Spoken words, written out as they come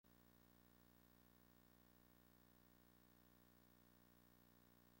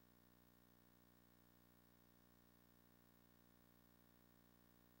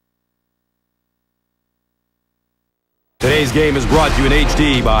Today's game is brought to you in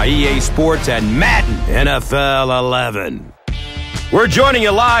HD by EA Sports and Madden NFL 11. We're joining you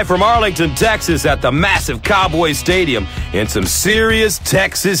live from Arlington, Texas at the massive Cowboys Stadium in some serious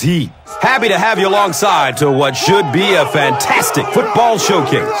Texas heat. Happy to have you alongside to what should be a fantastic football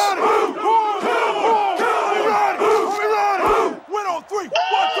showcase.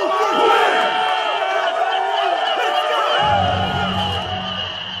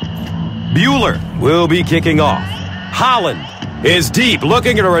 Bueller will be kicking off. Holland is deep,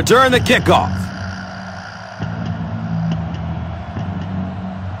 looking to return the kickoff.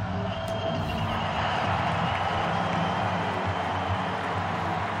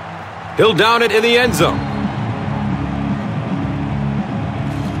 He'll down it in the end zone.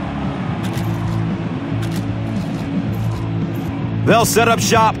 They'll set up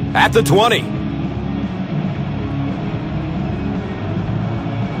shop at the 20.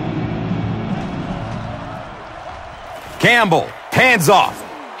 Campbell, hands off.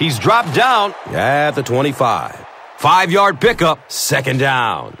 He's dropped down at the 25. 5-yard pickup, second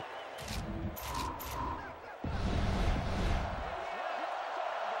down.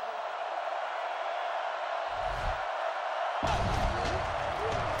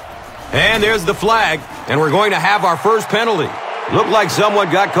 And there's the flag, and we're going to have our first penalty. Looked like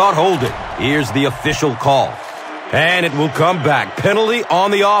someone got caught holding. Here's the official call. And it will come back. Penalty on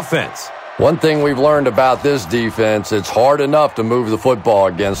the offense. One thing we've learned about this defense, it's hard enough to move the football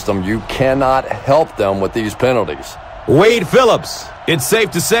against them. You cannot help them with these penalties. Wade Phillips. It's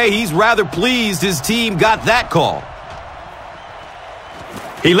safe to say he's rather pleased his team got that call.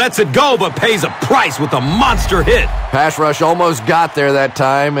 He lets it go, but pays a price with a monster hit. Pass rush almost got there that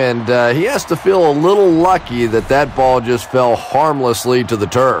time, and he has to feel a little lucky that that ball just fell harmlessly to the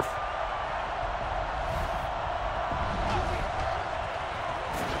turf.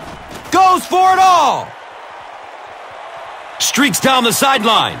 Goes for it all. Streaks down the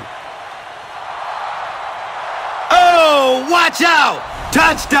sideline. Oh, watch out.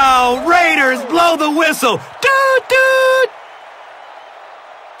 Touchdown. Raiders blow the whistle. Dude.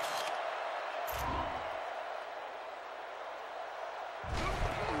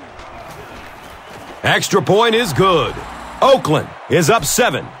 Extra point is good. Oakland is up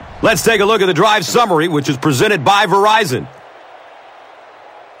 7. Let's take a look at the drive summary, which is presented by Verizon.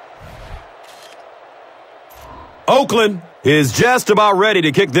 Oakland is just about ready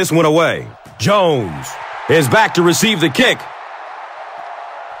to kick this one away. Jones is back to receive the kick.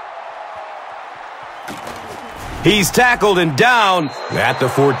 He's tackled and down at the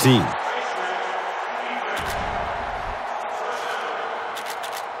 14.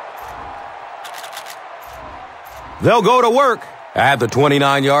 They'll go to work at the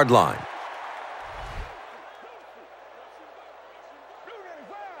 29-yard line.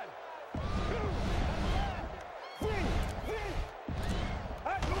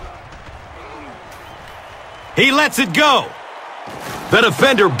 He lets it go. The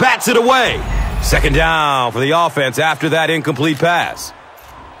defender bats it away. Second down for the offense after that incomplete pass.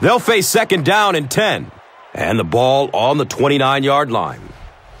 They'll face second down and 10. And the ball on the 29-yard line.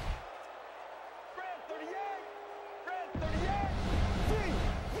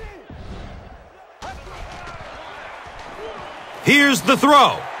 Here's the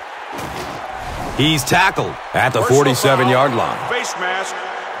throw. He's tackled at the 47-yard line. Face mask,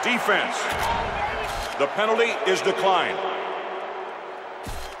 defense. The penalty is declined.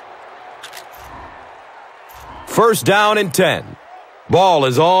 First down and 10. Ball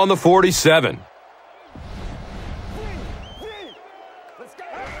is on the 47.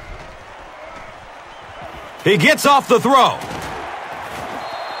 He gets off the throw.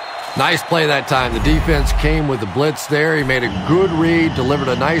 Nice play that time. The defense came with the blitz there. He made a good read, delivered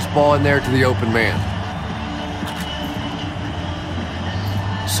a nice ball in there to the open man.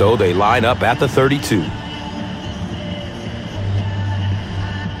 So they line up at the 32.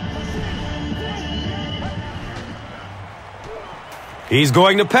 He's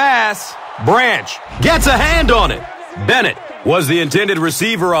going to pass. Branch gets a hand on it. Bennett was the intended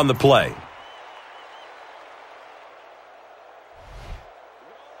receiver on the play.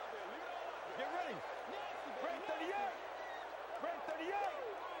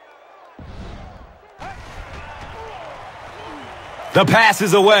 The pass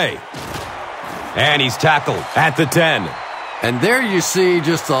is away. And he's tackled at the 10. And there you see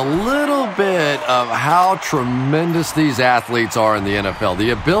just a little bit of how tremendous these athletes are in the NFL.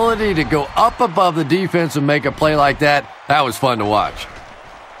 The ability to go up above the defense and make a play like that, that was fun to watch.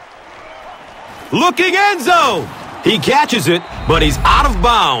 Looking end zone. He catches it, but he's out of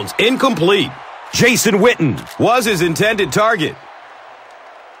bounds. Incomplete. Jason Witten was his intended target.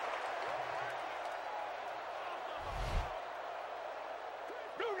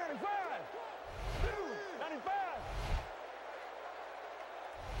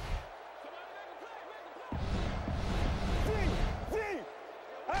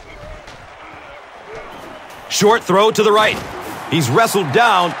 Short throw to the right. He's wrestled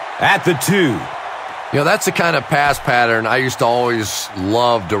down at the 2. You know, that's the kind of pass pattern I used to always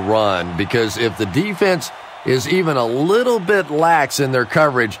love to run, because if the defense is even a little bit lax in their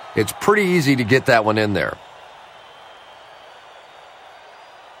coverage, it's pretty easy to get that one in there.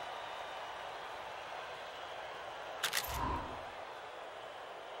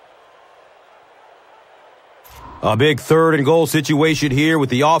 A big 3rd and goal situation here with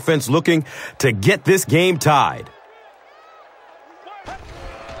the offense looking to get this game tied.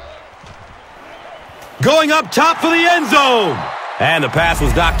 Going up top for the end zone. And the pass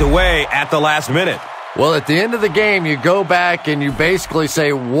was knocked away at the last minute. Well, at the end of the game, you go back and you basically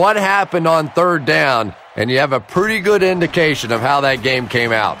say what happened on 3rd down, and you have a pretty good indication of how that game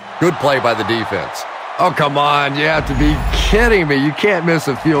came out. Good play by the defense. Oh, come on. You have to be kidding me. You can't miss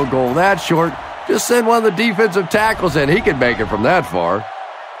a field goal that short. Just send one of the defensive tackles in. He can make it from that far.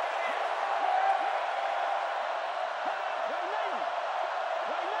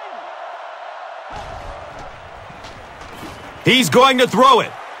 He's going to throw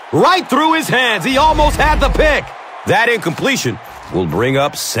it right through his hands. He almost had the pick. That incompletion will bring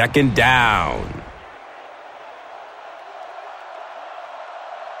up 2nd down.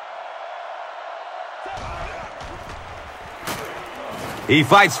 He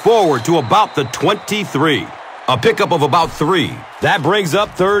fights forward to about the 23. A pickup of about 3. That brings up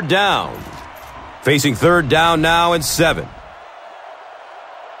 3rd down. Facing 3rd down now and 7.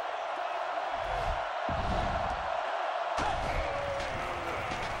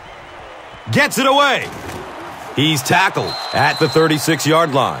 Gets it away. He's tackled at the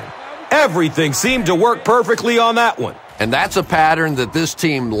 36-yard line. Everything seemed to work perfectly on that one. And that's a pattern that this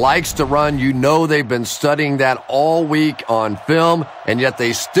team likes to run. You know they've been studying that all week on film, and yet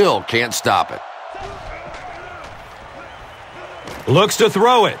they still can't stop it. Looks to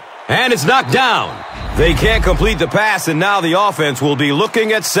throw it, and it's knocked down. They can't complete the pass, and now the offense will be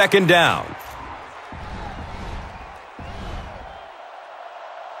looking at 2nd down.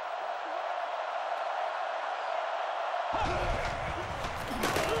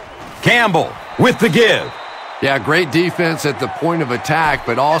 Campbell with the give. Yeah, great defense at the point of attack,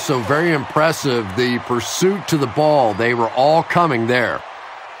 but also very impressive, the pursuit to the ball. They were all coming there.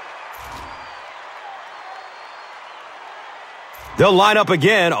 They'll line up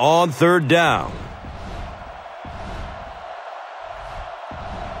again on 3rd down.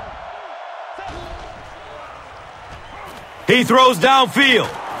 He throws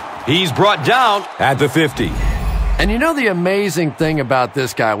downfield. He's brought down at the 50. And you know the amazing thing about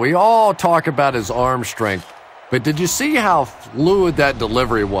this guy, we all talk about his arm strength, but did you see how fluid that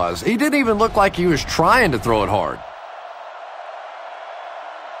delivery was? He didn't even look like he was trying to throw it hard.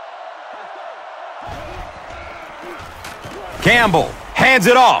 Campbell hands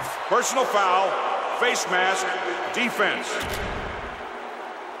it off. Personal foul, face mask, defense.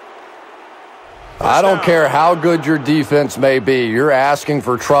 I don't care how good your defense may be, you're asking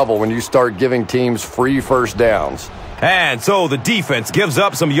for trouble when you start giving teams free 1st downs. And so the defense gives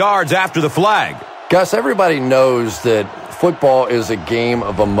up some yards after the flag. Gus, everybody knows that football is a game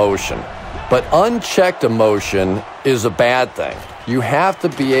of emotion, but unchecked emotion is a bad thing. You have to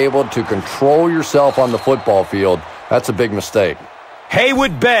be able to control yourself on the football field. That's a big mistake.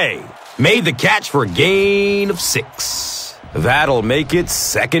 Haywood Bay made the catch for a gain of 6. That'll make it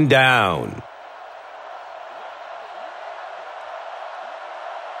 2nd down.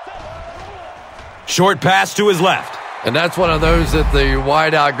 Short pass to his left. And that's one of those that the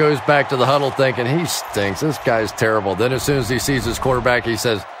wideout goes back to the huddle thinking, he stinks. This guy's terrible. Then as soon as he sees his quarterback, he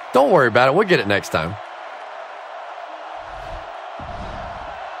says, don't worry about it. We'll get it next time.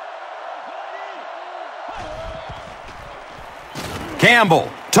 Campbell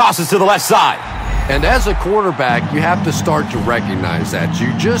tosses to the left side. And as a quarterback, you have to start to recognize that.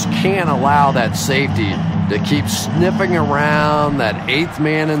 You just can't allow that safety to keep sniffing around that 8th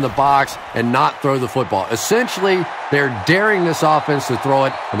man in the box and not throw the football. Essentially, they're daring this offense to throw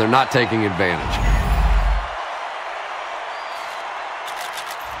it, and they're not taking advantage.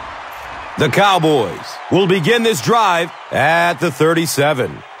 The Cowboys will begin this drive at the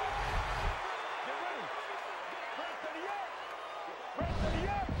 37.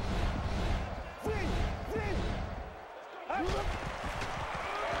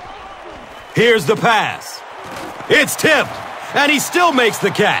 Here's the pass. It's tipped, and he still makes the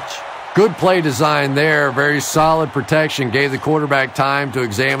catch. Good play design there. Very solid protection. Gave the quarterback time to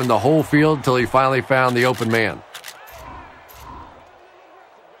examine the whole field until he finally found the open man.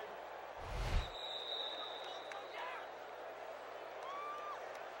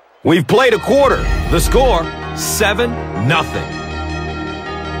 We've played a quarter. The score, 7-0.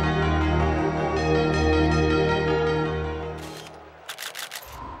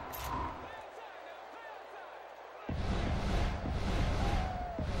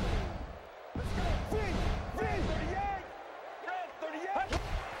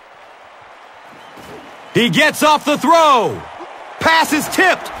 He gets off the throw. Pass is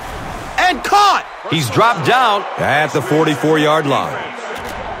tipped and caught. He's dropped down at the 44-yard line.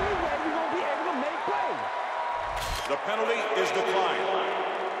 The penalty is declined.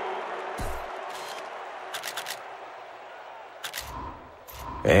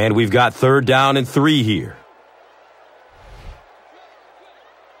 And we've got 3rd down and 3 here.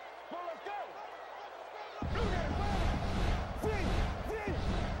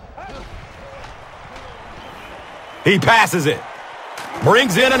 He passes it.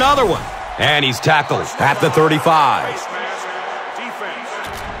 Brings in another one. And he's tackled at the 35. Face mask, defense.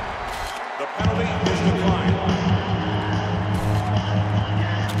 The penalty is declined.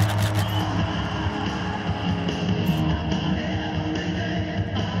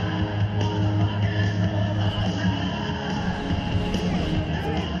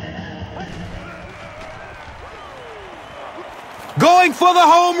 Going for the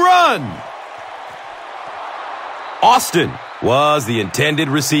home run. Austin was the intended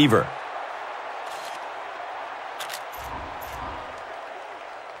receiver.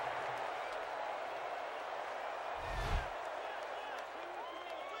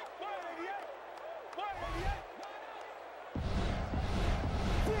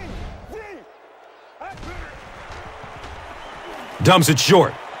 Dumps it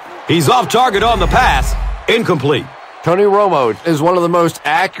short. He's off target on the pass. Incomplete. Tony Romo is one of the most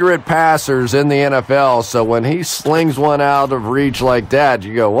accurate passers in the NFL, so when he slings one out of reach like that,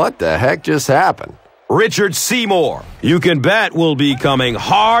 you go, what the heck just happened? Richard Seymour, you can bet, will be coming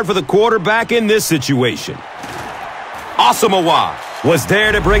hard for the quarterback in this situation. Asamoah was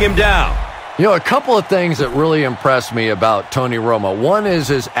there to bring him down. You know, a couple of things that really impressed me about Tony Romo. One is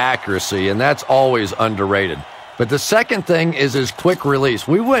his accuracy, and that's always underrated. But the second thing is his quick release.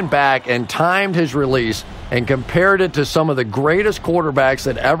 We went back and timed his release and compared it to some of the greatest quarterbacks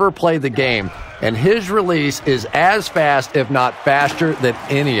that ever played the game, and his release is as fast, if not faster, than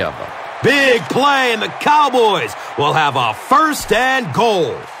any of them. Big play, and the Cowboys will have a 1st and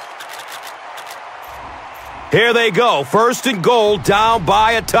goal. Here they go, 1st and goal, down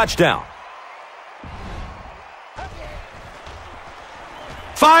by a touchdown.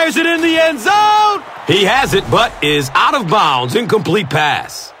 Fires it in the end zone. He has it, but is out of bounds. Incomplete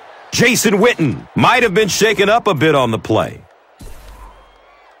pass. Jason Witten might have been shaken up a bit on the play.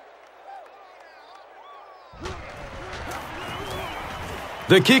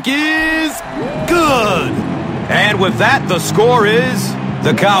 The kick is good. And with that, the score is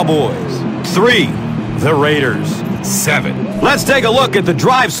the Cowboys 3, the Raiders 7. Let's take a look at the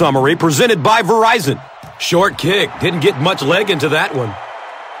drive summary presented by Verizon. Short kick. Didn't get much leg into that one.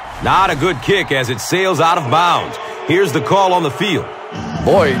 Not a good kick as it sails out of bounds. Here's the call on the field.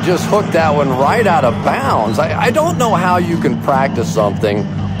 Boy, he just hooked that one right out of bounds. I don't know how you can practice something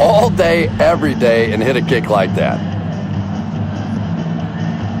all day, every day, and hit a kick like that.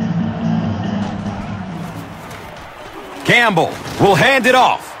 Campbell will hand it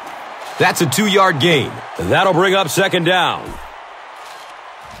off. That's a 2-yard gain. That'll bring up 2nd down.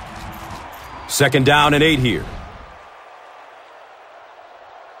 2nd down and 8 here.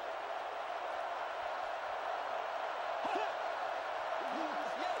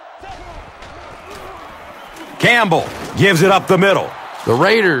 Campbell gives it up the middle. The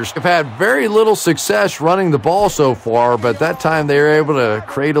Raiders have had very little success running the ball so far, but that time they were able to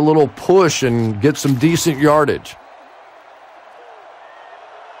create a little push and get some decent yardage.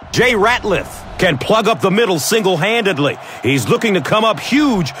 Jay Ratliff can plug up the middle single-handedly. He's looking to come up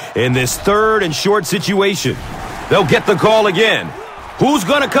huge in this 3rd and short situation. They'll get the call again. Who's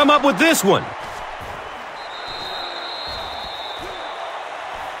going to come up with this one?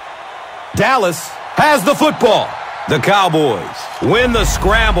 Dallas has the football. The Cowboys win the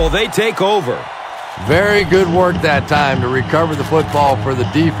scramble. They take over. Very good work that time to recover the football for the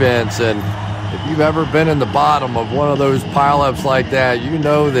defense. And if you've ever been in the bottom of one of those pileups like that, you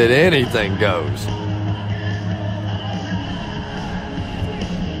know that anything goes.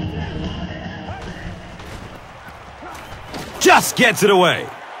 Just gets it away.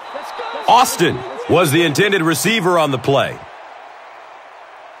 Austin was the intended receiver on the play.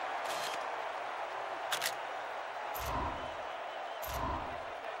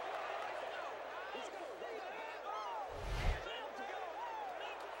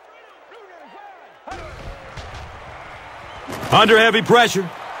 Under heavy pressure.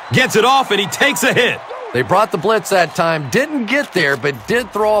 Gets it off, and he takes a hit. They brought the blitz that time, didn't get there, but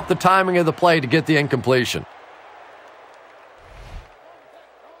did throw off the timing of the play to get the incompletion.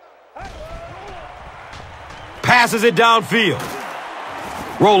 Passes it downfield.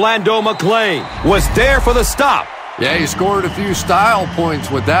 Rolando McClain was there for the stop. Yeah, he scored a few style points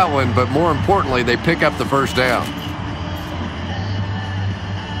with that one, but more importantly, they pick up the first down.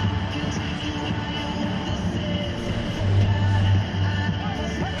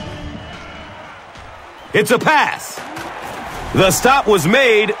 It's a pass. The stop was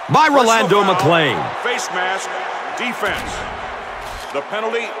made by Rolando McClain. Face mask, defense. The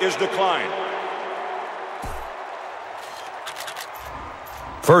penalty is declined.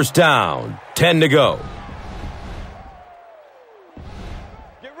 First down, 10 to go.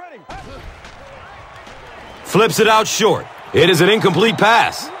 Get ready. Flips it out short. It is an incomplete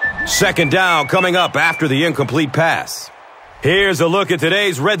pass. Second down coming up after the incomplete pass. Here's a look at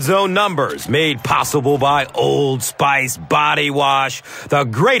today's red zone numbers, made possible by Old Spice Body Wash, the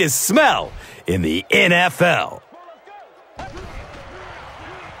greatest smell in the NFL.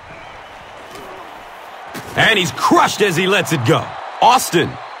 And he's crushed as he lets it go. Austin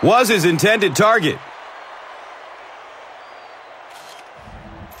was his intended target.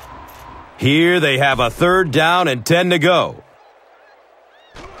 Here they have a third down and 10 to go.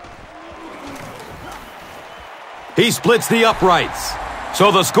 He splits the uprights.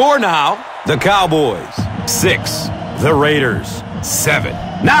 So the score now, the Cowboys 6, the Raiders 7.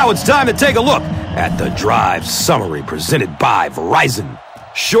 Now it's time to take a look at the drive summary presented by Verizon.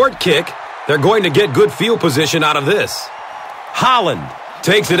 Short kick. They're going to get good field position out of this. Holland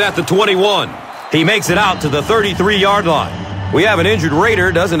takes it at the 21. He makes it out to the 33-yard line. We have an injured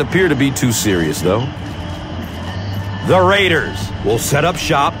Raider. Doesn't appear to be too serious, though. The Raiders will set up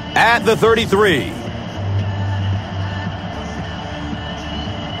shop at the 33.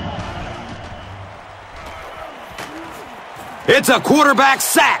 It's a quarterback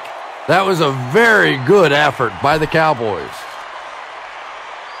sack. That was a very good effort by the Cowboys.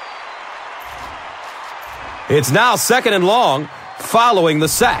 It's now second and long following the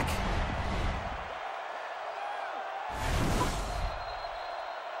sack.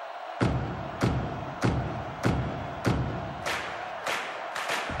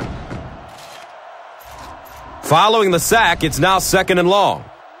 Following the sack, it's now second and long.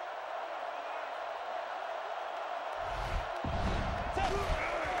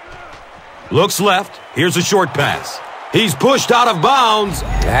 Looks left. Here's a short pass. He's pushed out of bounds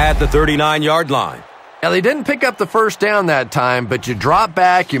at the 39-yard line. Now, they didn't pick up the first down that time, but you drop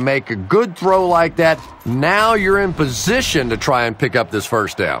back, you make a good throw like that. Now you're in position to try and pick up this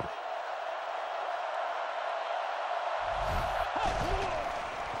first down.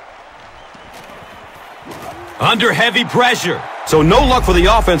 Under heavy pressure. So no luck for the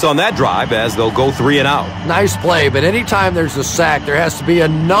offense on that drive as they'll go 3 and out. Nice play, but anytime there's a sack, there has to be a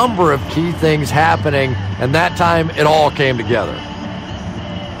number of key things happening, and that time it all came together.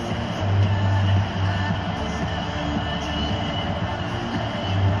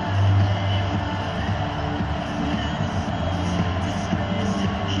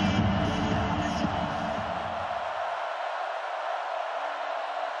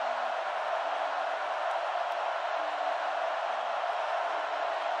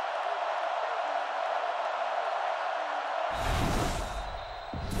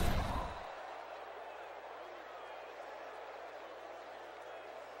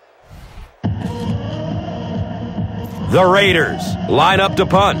 The Raiders line up to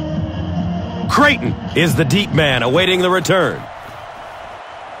punt. Creighton is the deep man awaiting the return.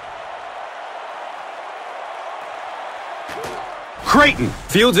 Creighton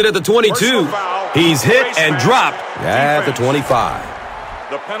fields it at the 22. He's hit and dropped at the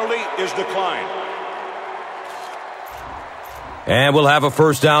 25. The penalty is declined. And we'll have a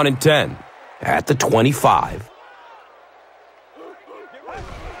first down and 10 at the 25.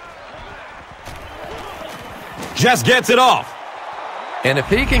 Just gets it off. And if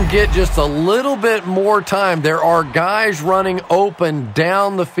he can get just a little bit more time, there are guys running open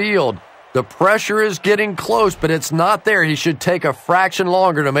down the field. The pressure is getting close, but it's not there. He should take a fraction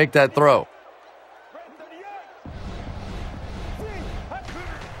longer to make that throw.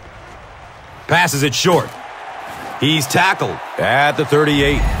 Passes it short. He's tackled at the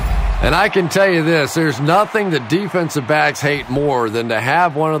 38. And I can tell you this, there's nothing that defensive backs hate more than to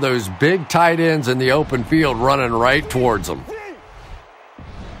have one of those big tight ends in the open field running right towards them.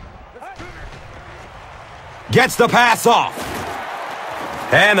 Gets the pass off.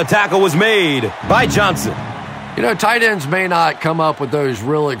 And the tackle was made by Johnson. You know, tight ends may not come up with those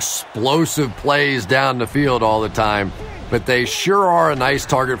real explosive plays down the field all the time, but they sure are a nice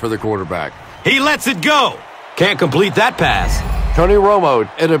target for the quarterback. He lets it go. Can't complete that pass. Tony Romo,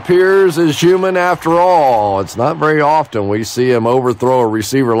 it appears, is human after all. It's not very often we see him overthrow a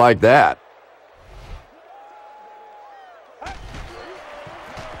receiver like that.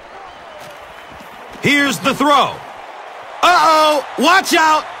 Here's the throw. Uh-oh, watch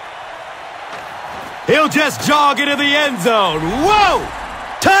out. He'll just jog into the end zone. Whoa!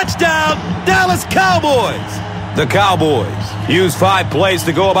 Touchdown, Dallas Cowboys. The Cowboys use 5 plays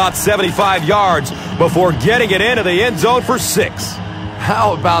to go about 75 yards before getting it into the end zone for 6.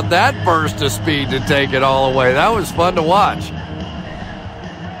 How about that burst of speed to take it all away? That was fun to watch.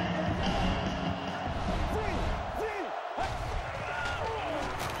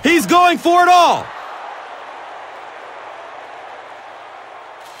 He's going for it all.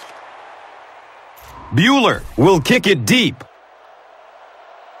 Bueller will kick it deep.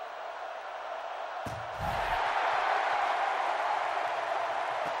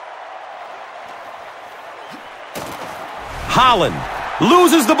 Holland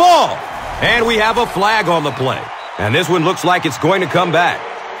loses the ball. And we have a flag on the play. And this one looks like it's going to come back.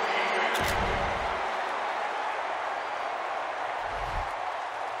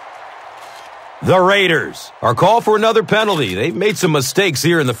 The Raiders are called for another penalty. They've made some mistakes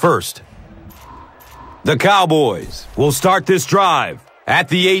here in the first. The Cowboys will start this drive at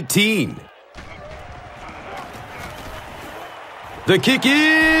the 18. The kick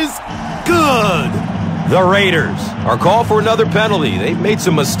is good. The Raiders are called for another penalty. They've made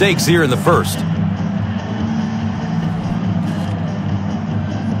some mistakes here in the first.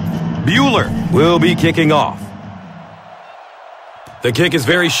 Bueller will be kicking off. The kick is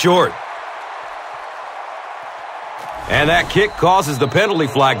very short. And that kick causes the penalty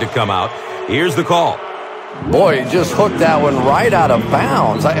flag to come out. Here's the call. Boy, he just hooked that one right out of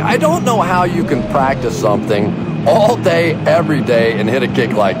bounds. I don't know how you can practice something all day, every day, and hit a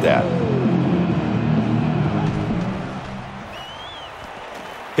kick like that.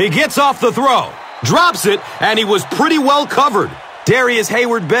 He gets off the throw, drops it, and he was pretty well covered. Darius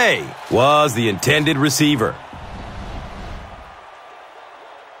Hayward-Bay was the intended receiver.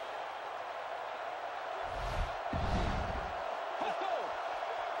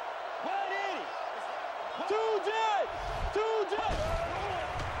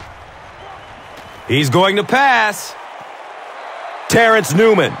 He's going to pass. Terrence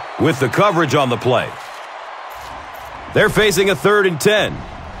Newman with the coverage on the play. They're facing a 3rd and 10.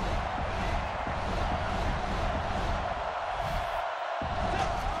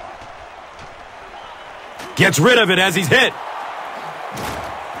 Gets rid of it as he's hit.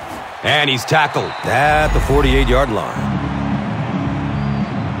 And he's tackled at the 48-yard line.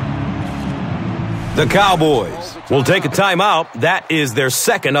 The Cowboys will take a timeout. That is their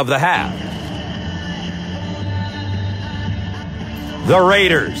second of the half. The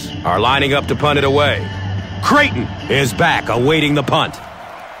Raiders are lining up to punt it away. Creighton is back awaiting the punt.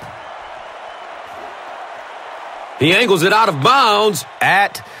 He angles it out of bounds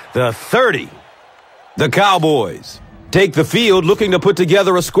at the 30. The Cowboys take the field looking to put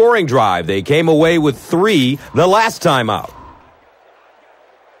together a scoring drive. They came away with 3 the last time out.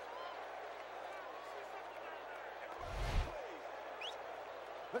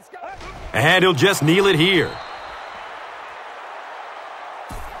 And he'll just kneel it here.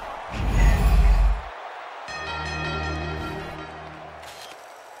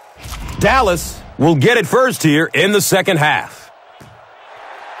 Dallas will get it first here in the second half.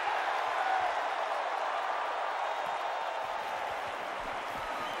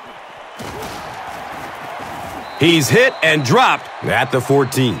 He's hit and dropped at the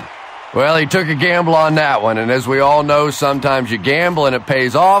 14. Well, he took a gamble on that one, and as we all know, sometimes you gamble and it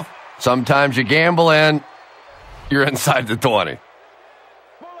pays off. Sometimes you gamble and you're inside the 20.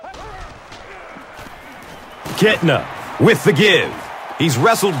 Kitna with the give. He's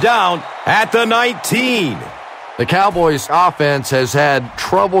wrestled down at the 19. The Cowboys' offense has had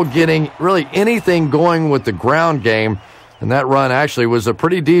trouble getting really anything going with the ground game, and that run actually was a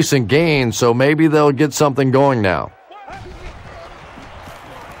pretty decent gain, so maybe they'll get something going now.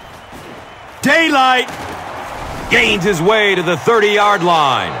 Daylight gains his way to the 30-yard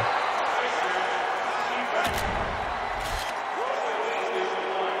line.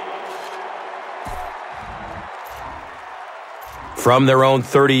 From their own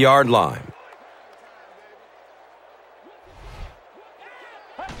 30-yard line.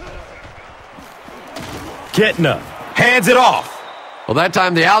 Kitna hands it off. Well, that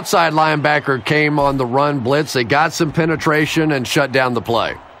time the outside linebacker came on the run blitz. They got some penetration and shut down the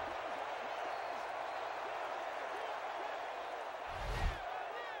play.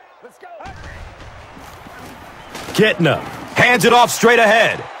 Kitna hands it off straight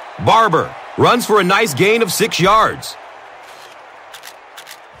ahead. Barber runs for a nice gain of 6 yards.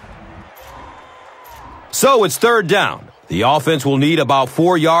 So it's third down. The offense will need about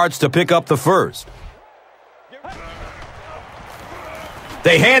 4 yards to pick up the first.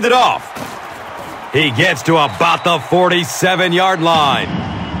 They hand it off. He gets to about the 47-yard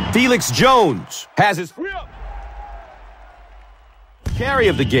line. Felix Jones has his carry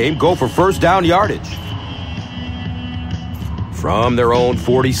of the game go for first down yardage from their own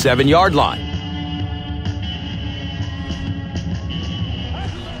 47-yard line.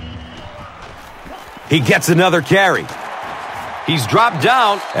 He gets another carry. He's dropped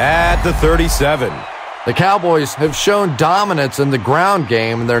down at the 37. The Cowboys have shown dominance in the ground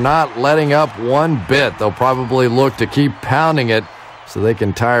game, and they're not letting up one bit. They'll probably look to keep pounding it so they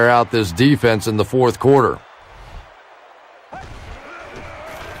can tire out this defense in the fourth quarter.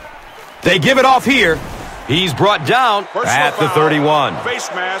 They give it off here. He's brought down at the 31. Face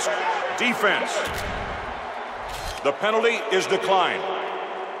mask, defense. The penalty is declined.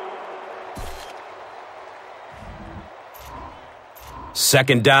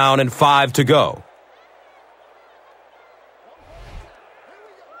 Second down and 5 to go.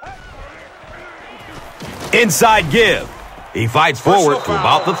 Inside give. He fights forward to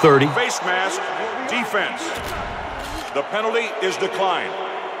about the 30. Face mask, defense. The penalty is declined.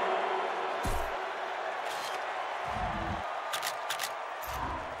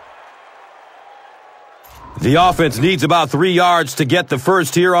 The offense needs about 3 yards to get the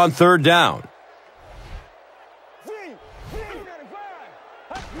first here on third down.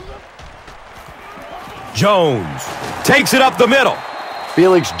 Jones takes it up the middle.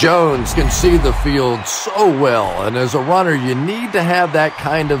 Felix Jones can see the field so well, and as a runner, you need to have that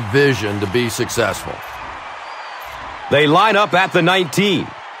kind of vision to be successful. They line up at the 19.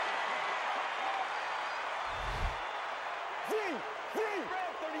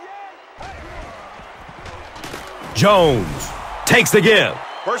 Jones takes the give.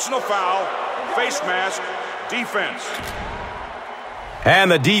 Personal foul, face mask, defense.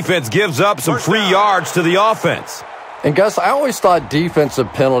 And the defense gives up some free yards to the offense. And Gus, I always thought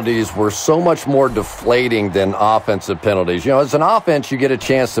defensive penalties were so much more deflating than offensive penalties. You know, as an offense, you get a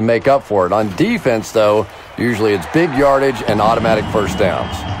chance to make up for it. On defense, though, usually it's big yardage and automatic first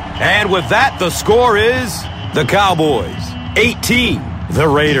downs. And with that, the score is the Cowboys 18, the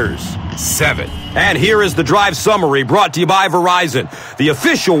Raiders 7. And here is the drive summary brought to you by Verizon, the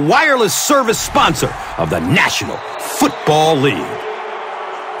official wireless service sponsor of the National Football League.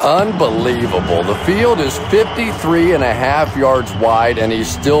 Unbelievable. The field is 53.5 yards wide, and he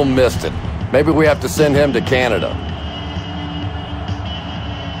still missed it. Maybe we have to send him to Canada.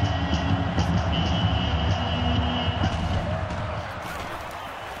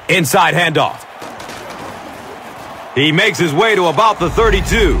 Inside handoff. He makes his way to about the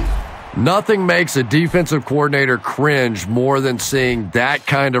 32. Nothing makes a defensive coordinator cringe more than seeing that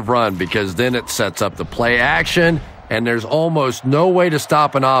kind of run, because then it sets up the play action, and there's almost no way to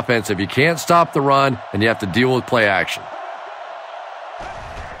stop an offense if you can't stop the run and you have to deal with play action.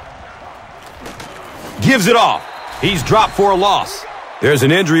 Gives it off. He's dropped for a loss. There's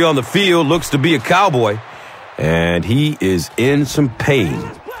an injury on the field, looks to be a Cowboy, and he is in some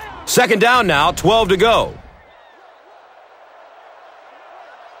pain. Second down now, 12 to go.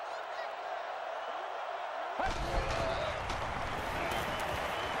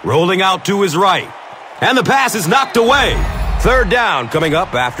 Rolling out to his right. And the pass is knocked away. Third down coming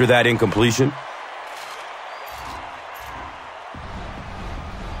up after that incompletion.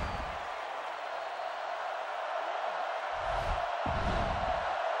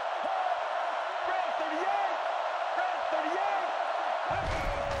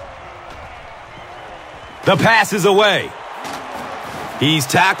 The pass is away. He's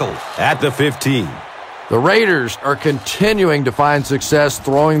tackled at the 15. The Raiders are continuing to find success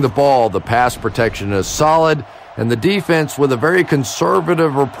throwing the ball. The pass protection is solid, and the defense with a very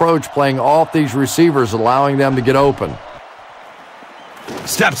conservative approach playing off these receivers, allowing them to get open.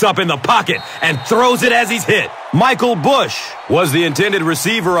 Steps up in the pocket and throws it as he's hit. Michael Bush was the intended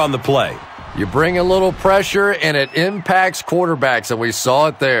receiver on the play. You bring a little pressure, and it impacts quarterbacks, and we saw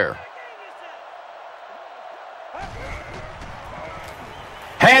it there.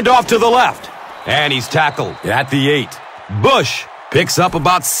 Handoff to the left. And he's tackled at the 8. Bush picks up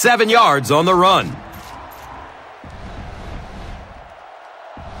about 7 yards on the run.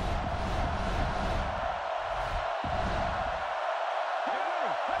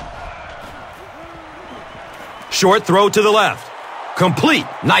 Short throw to the left. Complete.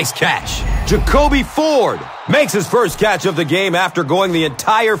 Nice catch. Jacoby Ford makes his first catch of the game after going the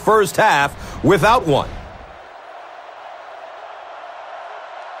entire first half without one.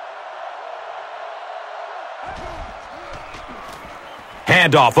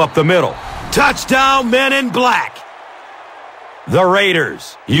 Handoff up the middle. Touchdown, men in black. The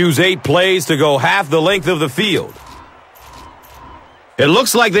Raiders use 8 plays to go half the length of the field. It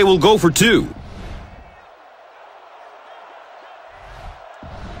looks like they will go for 2.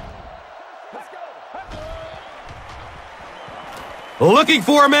 Looking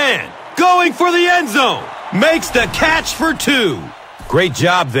for a man. Going for the end zone. Makes the catch for 2. Great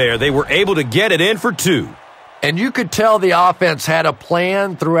job there. They were able to get it in for 2. And you could tell the offense had a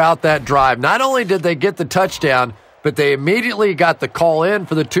plan throughout that drive. Not only did they get the touchdown, but they immediately got the call in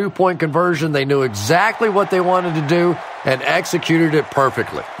for the 2-point conversion. They knew exactly what they wanted to do and executed it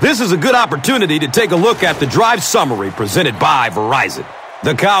perfectly. This is a good opportunity to take a look at the drive summary presented by Verizon.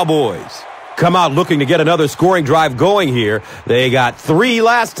 The Cowboys come out looking to get another scoring drive going here. They got 3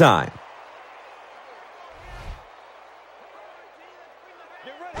 last time.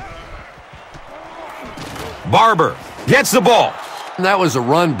 Barber gets the ball. And that was a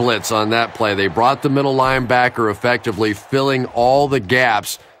run blitz on that play. They brought the middle linebacker effectively, filling all the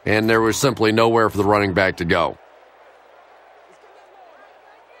gaps, and there was simply nowhere for the running back to go.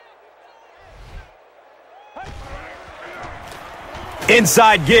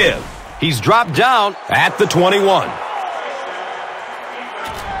 Inside give. He's dropped down at the 21.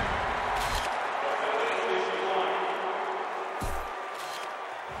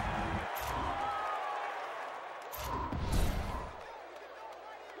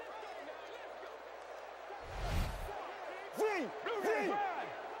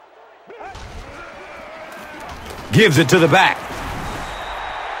 Gives it to the back.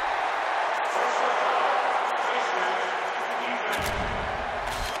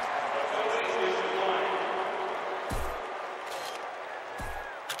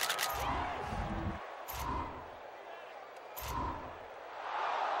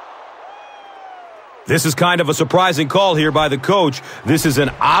 This is kind of a surprising call here by the coach. This is an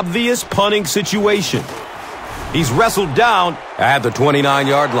obvious punting situation. He's wrestled down at the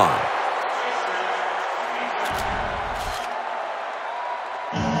 29-yard line.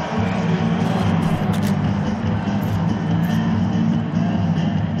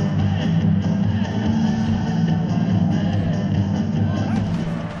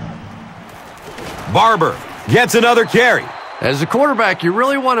 Barber gets another carry. As a quarterback, you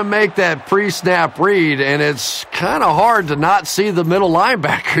really want to make that pre-snap read, and it's kind of hard to not see the middle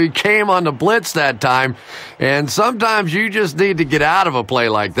linebacker. He came on the blitz that time, and sometimes you just need to get out of a play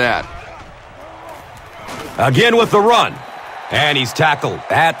like that. Again with the run, and he's tackled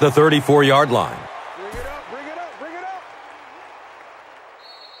at the 34-yard line. Bring it up.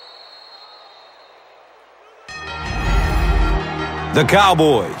 The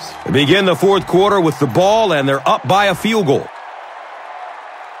Cowboys begin the fourth quarter with the ball, and they're up by a field goal.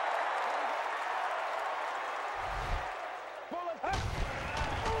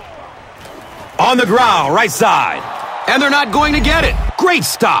 On the ground, right side. And they're not going to get it. Great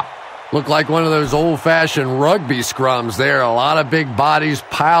stop. Looked like one of those old-fashioned rugby scrums there. A lot of big bodies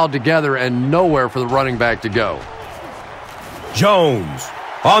piled together and nowhere for the running back to go. Jones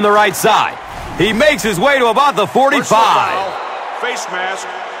on the right side. He makes his way to about the 45. Face mask,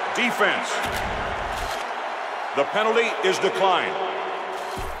 defense. The penalty is declined.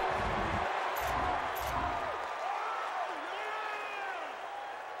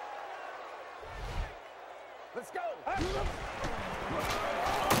 Let's go.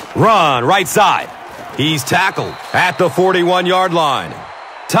 Run, right side. He's tackled at the 41-yard line.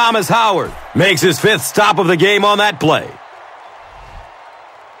 Thomas Howard makes his 5th stop of the game on that play.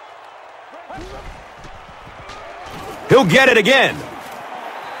 He'll get it again.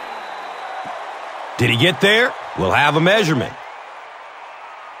 Did he get there? We'll have a measurement.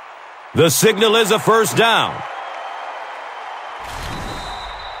 The signal is a first down.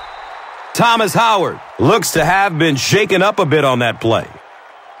 Thomas Howard looks to have been shaken up a bit on that play.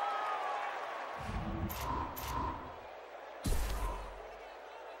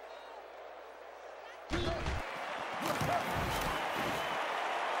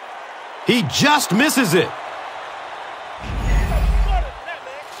 He just misses it.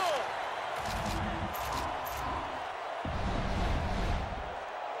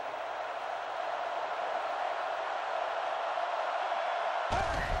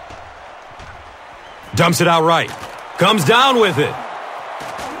 Dumps it out right. Comes down with it.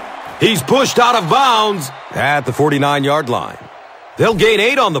 He's pushed out of bounds at the 49-yard line. They'll gain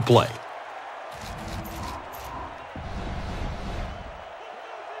 8 on the play.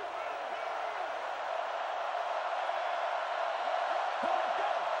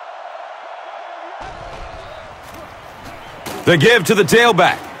 The give to the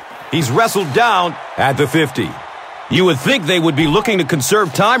tailback. He's wrestled down at the 50. You would think they would be looking to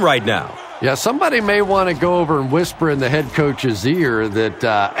conserve time right now. Yeah, somebody may want to go over and whisper in the head coach's ear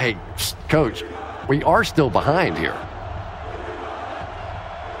that, hey, coach, we are still behind here.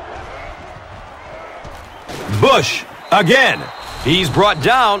 Bush, again. He's brought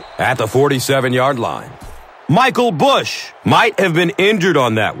down at the 47-yard line. Michael Bush might have been injured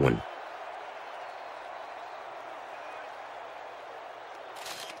on that one.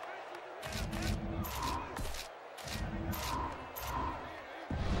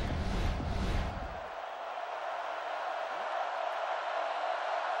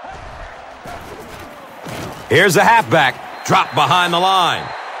 Here's a halfback, dropped behind the line.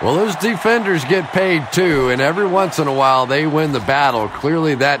 Well, those defenders get paid too, and every once in a while they win the battle.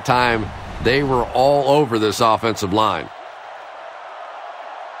 Clearly that time they were all over this offensive line.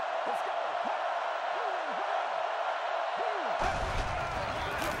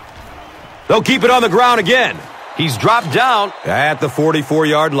 They'll keep it on the ground again. He's dropped down at the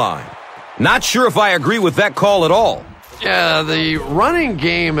 44-yard line. Not sure if I agree with that call at all. Yeah, the running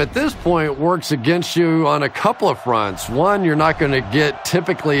game at this point works against you on a couple of fronts. One, you're not going to get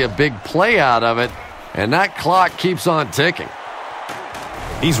typically a big play out of it, and that clock keeps on ticking.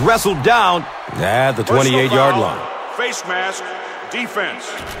 He's wrestled down at the 28-yard line. Face mask, defense.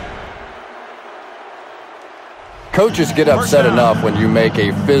 Coaches get upset enough when you make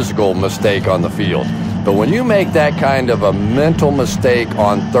a physical mistake on the field. But when you make that kind of a mental mistake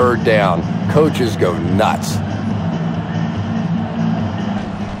on third down, coaches go nuts.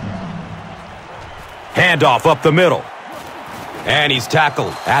 Handoff up the middle. And he's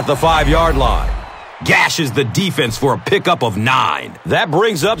tackled at the 5-yard line. Gashes the defense for a pickup of 9. That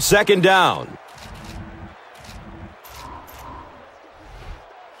brings up second down.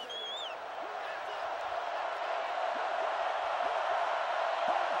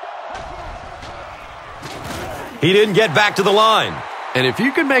 He didn't get back to the line. And if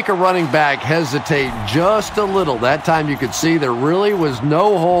you could make a running back hesitate just a little, that time you could see there really was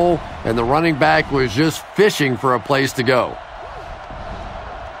no hole, and the running back was just fishing for a place to go.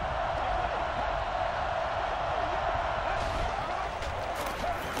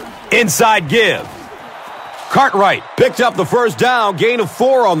 Inside give. Cartwright picked up the first down, gain of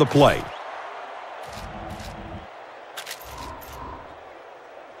 4 on the play.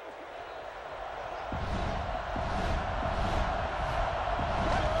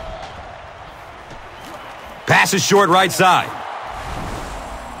 Pass is short right side.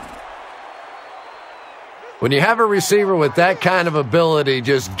 When you have a receiver with that kind of ability,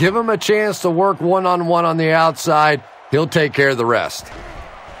 just give him a chance to work one-on-one on the outside. He'll take care of the rest.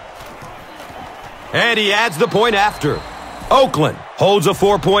 And he adds the point after. Oakland holds a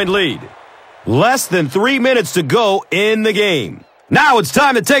 4-point lead. Less than 3 minutes to go in the game. Now it's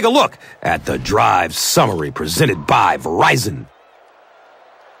time to take a look at the drive summary presented by Verizon.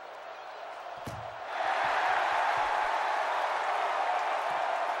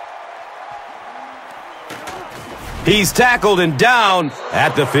 He's tackled and down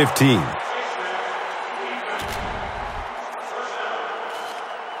at the 15.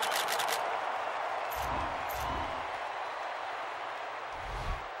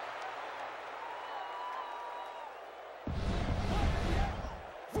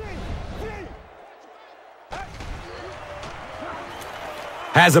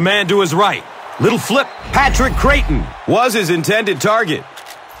 Has a man to his right. Little flip. Patrick Creighton was his intended target.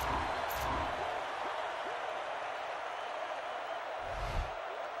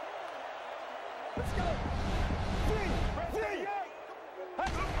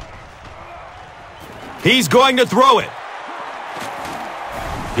 He's going to throw it.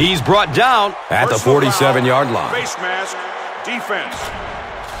 He's brought down at the 47-yard line. Face mask, defense.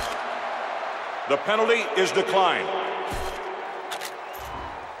 The penalty is declined.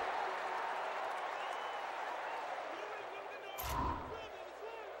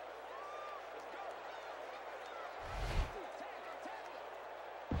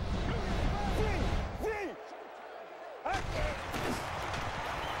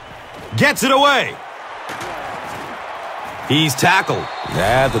 Gets it away. He's tackled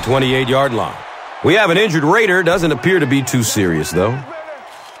at the 28-yard line. We have an injured Raider. Doesn't appear to be too serious, though.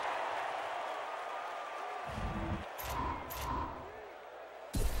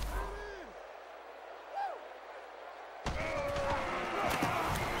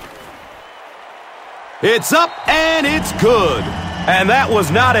 It's up and it's good. And that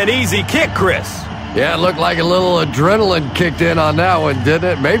was not an easy kick, Chris. Yeah, it looked like a little adrenaline kicked in on that one,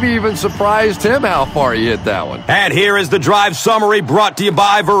 didn't it? Maybe even surprised him how far he hit that one. And here is the drive summary brought to you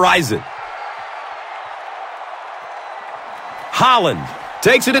by Verizon. Holland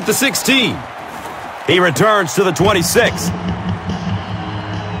takes it at the 16. He returns to the 26.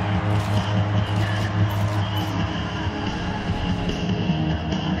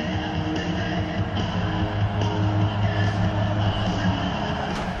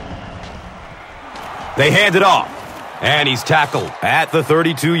 They hand it off, and he's tackled at the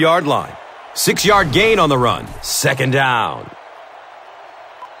 32-yard line. 6-yard gain on the run. Second down.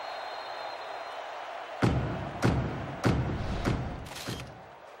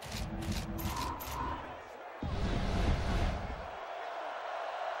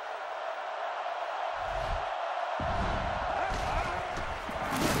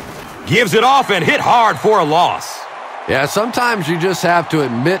 Gives it off and hit hard for a loss. Yeah, sometimes you just have to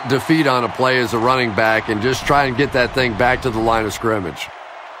admit defeat on a play as a running back and just try and get that thing back to the line of scrimmage.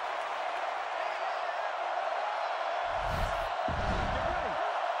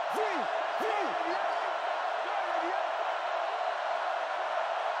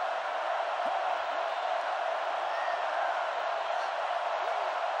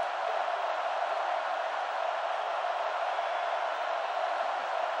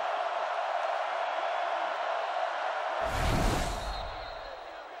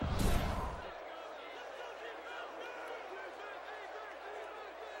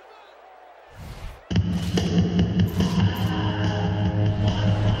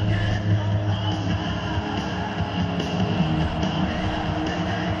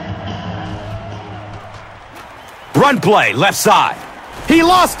 Run play, left side. He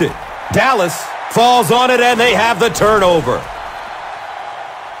lost it. Dallas falls on it, and they have the turnover.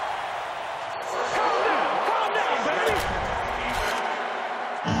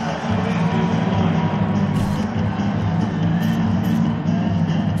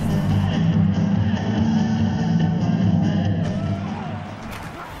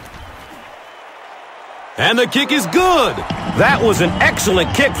 And the kick is good. That was an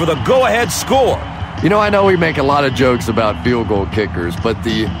excellent kick for the go-ahead score. You know, I know we make a lot of jokes about field goal kickers, but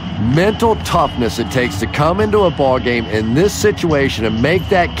the mental toughness it takes to come into a ball game in this situation and make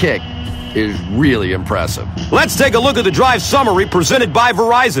that kick is really impressive. Let's take a look at the drive summary presented by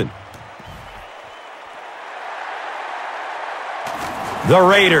Verizon. The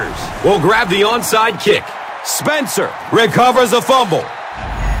Raiders will grab the onside kick. Spencer recovers the fumble.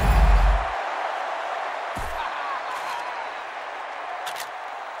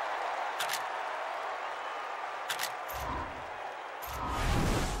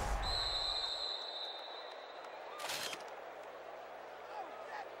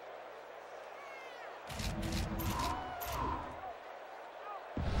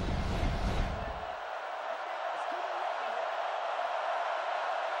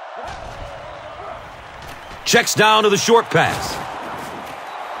 Checks down to the short pass.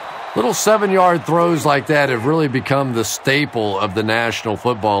 Little 7-yard throws like that have really become the staple of the National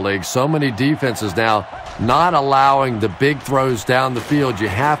Football League. So many defenses now not allowing the big throws down the field. You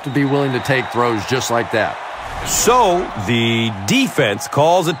have to be willing to take throws just like that. So the defense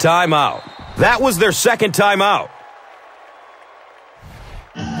calls a timeout. That was their second timeout.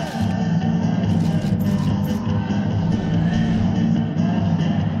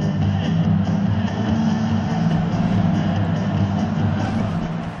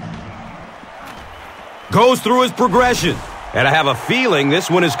 Goes through his progression. And I have a feeling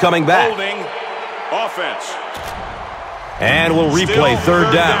this one is coming back. Holding offense. And we'll replay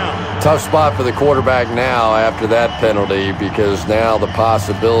third down. Tough spot for the quarterback now after that penalty, because now the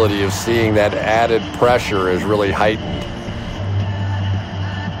possibility of seeing that added pressure is really heightened.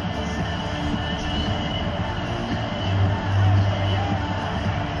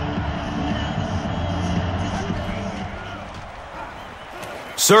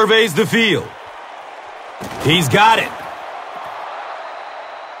 Surveys the field. He's got it.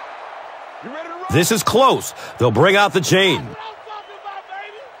 This is close. They'll bring out the chain.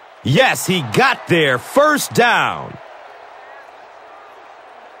 Yes, he got there. First down.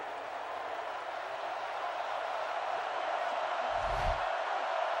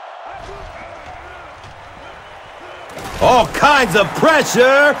 All kinds of pressure,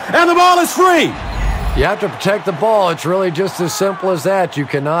 and the ball is free. You have to protect the ball. It's really just as simple as that. You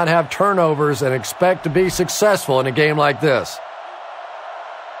cannot have turnovers and expect to be successful in a game like this.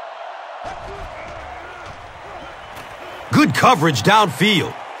 Good coverage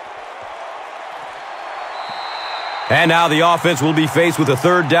downfield. And now the offense will be faced with a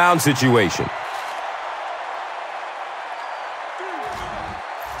third down situation.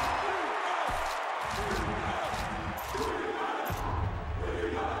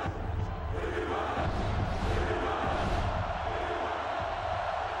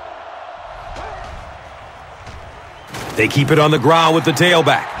 They keep it on the ground with the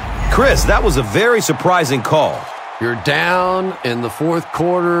tailback. Chris, that was a very surprising call. You're down in the fourth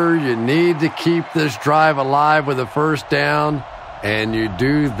quarter. You need to keep this drive alive with a first down, and you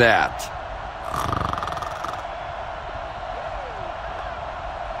do that.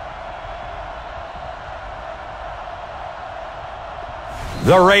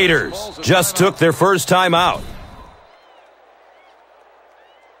 The Raiders just took their first time out.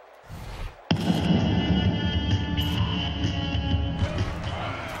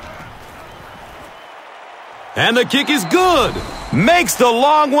 And the kick is good. Makes the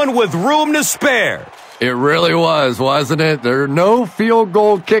long one with room to spare. It really was, wasn't it? There are no field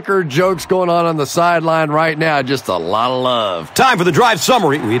goal kicker jokes going on the sideline right now. Just a lot of love. Time for the drive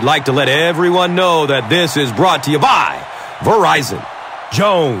summary. We'd like to let everyone know that this is brought to you by Verizon.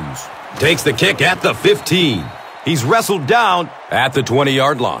 Jones takes the kick at the 15. He's wrestled down at the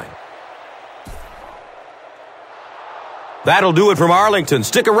 20-yard line. That'll do it from Arlington.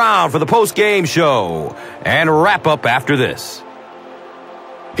 Stick around for the post-game show and wrap up after this.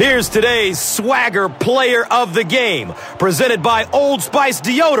 Here's today's Swagger Player of the Game, presented by Old Spice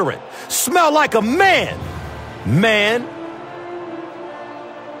Deodorant. Smell like a man. Man.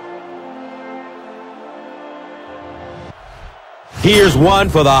 Here's one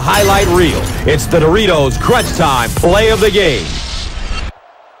for the highlight reel. It's the Doritos Crunch Time Play of the Game.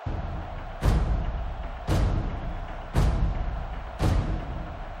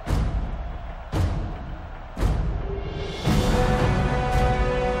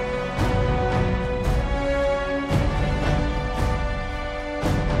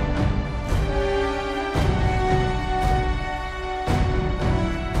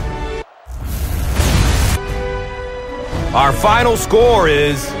 Our final score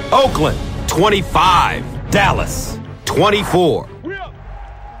is Oakland 25, Dallas 24.